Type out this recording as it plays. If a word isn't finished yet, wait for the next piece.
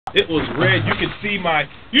It was red. You could see my.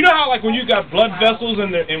 You know how like when you got blood vessels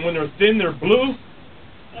and when they're thin, they're blue.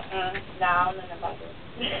 No, I don't know about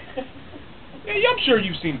this. Yeah, I'm sure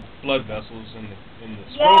you've seen blood vessels in the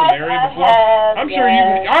scrotum area before. Have,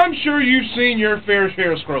 I'm sure you've seen your fair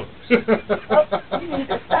share of scrotums.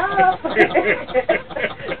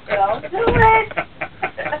 Don't do it.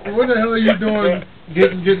 What the hell are you doing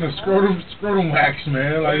getting a scrotum wax,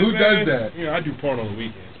 man? Like, who does that? You know, I do porn on the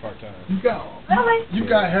weekends, part-time. You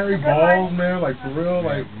got hairy balls, man, like, for real?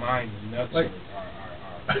 Like, my nuts are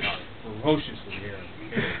ferociously hairy.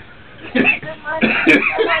 I'm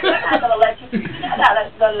not gonna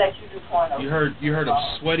let you do porno. You heard of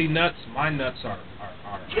sweaty nuts? My nuts are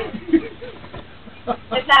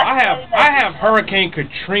I have Hurricane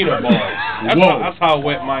Katrina balls. That's how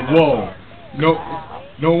wet my nuts are.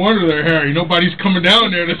 No wonder they're hairy. Nobody's coming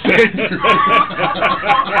down there to save you.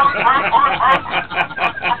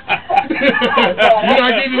 You're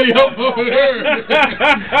not getting any help over there.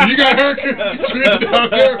 You got Hurricane Katrina down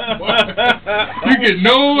there. You get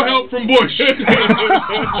no help from Bush.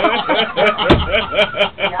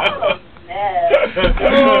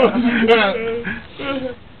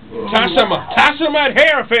 Tasha Mudd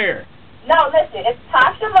Hair Affair. No, listen, it's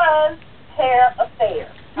Tasha Mudd's Hair Affair.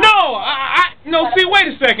 No, see, wait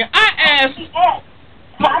a second. I asked.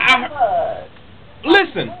 Tasha Mudd.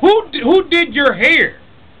 Listen, who did your hair?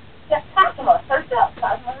 Tasha Mudd herself.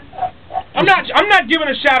 Tasha Mudd herself. I'm not giving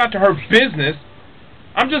a shout out to her business.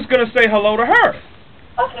 I'm just gonna say hello to her.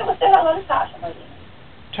 Okay, well, say hello to Tasha Mudd.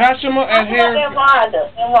 Tasha Mudd at hair. And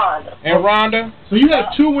Rhonda. And Rhonda. So you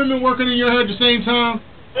have two women working in your hair at the same time?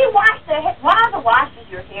 Rhonda washes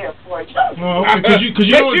your hair for you. Oh, because you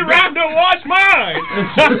don't. Rhonda wash mine.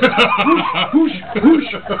 Whoosh.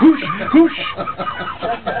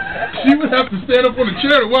 She would have to stand up on the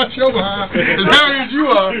chair to wash your behind, as hairy as you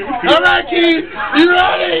are. All right, Keith, you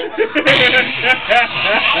ready?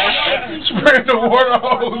 Spread the water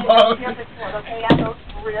hose out.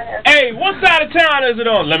 Hey, what side of town is it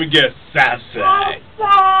on? Let me guess, south side.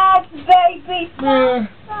 South side, baby.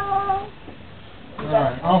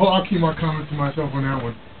 Alright, I'll keep my comment to myself on that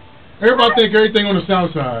one. Everybody think everything on the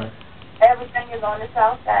south side. Everything is on the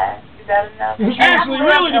south side. You better know. Actually,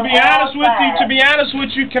 really, to be honest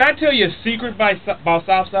with you, can I tell you a secret about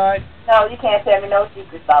south side? No, you can't tell me no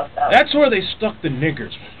secrets about south. That's where they stuck the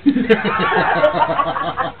niggers.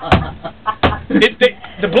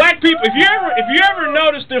 The black people, if you ever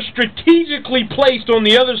notice, they're strategically placed on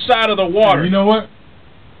the other side of the water. You know what?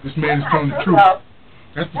 This man is telling the truth.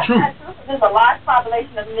 That's the truth. There's a large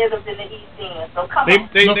population of niggers in the East End, so come on.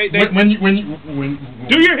 When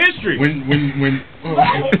do your history. When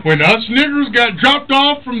us niggers got dropped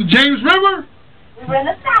off from the James River, we were in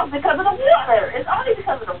the South because of the water. It's only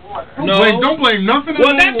because of the water. Don't blame nothing.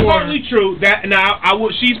 Well, that's partly true.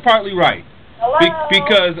 She's partly right.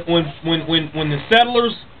 Because when the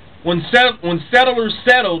settlers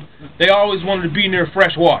settled, they always wanted to be near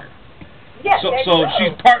fresh water. Yes, so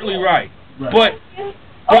she's partly right.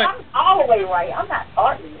 But I'm all the way right. I'm not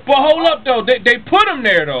partly. But hold up though, they put them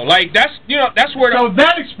there though. Like that's where. So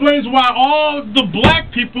that explains why all the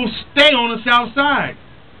black people stay on the south side.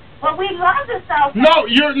 Well, we love the south side.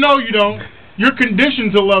 No, you don't. You're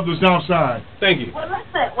conditioned to love the south side. Thank you. Well,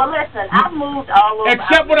 listen. I moved all over.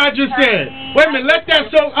 Except what I just said. Wait a minute. Let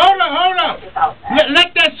that soak. Hold up.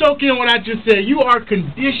 Let that soak in. What I just said. You are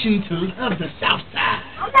conditioned to love the south side.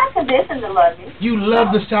 I'm not conditioned to love it. You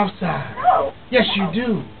love the south side. No. Yes, you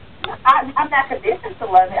do. I'm not conditioned to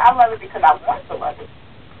love it. I love it because I want to love it.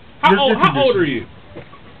 How old are you?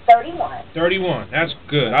 31. 31. That's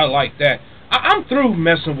good. I like that. I'm through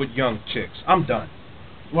messing with young chicks. I'm done.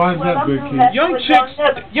 Why is that good, kid? Young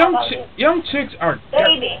chicks are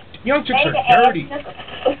dirty. Young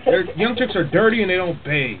chicks are dirty and they don't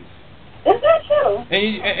bathe. Is that true?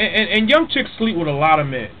 And young chicks sleep with a lot of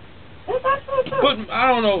men. Is that true? But I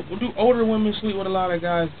don't know. Do older women sleep with a lot of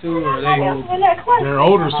guys too, or are they're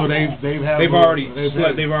older, so they've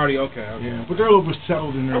already okay. Yeah, but they're a little bit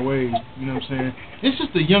settled in their ways. You know what I'm saying? It's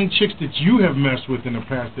just the young chicks that you have messed with in the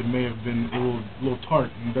past that may have been a little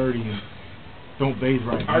tart and dirty and don't bathe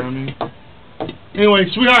right. You know what I mean? Anyway,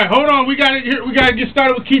 sweetheart, hold on. We gotta get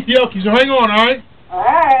started with Keith Yelke. So hang on, all right? All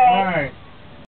right. All right.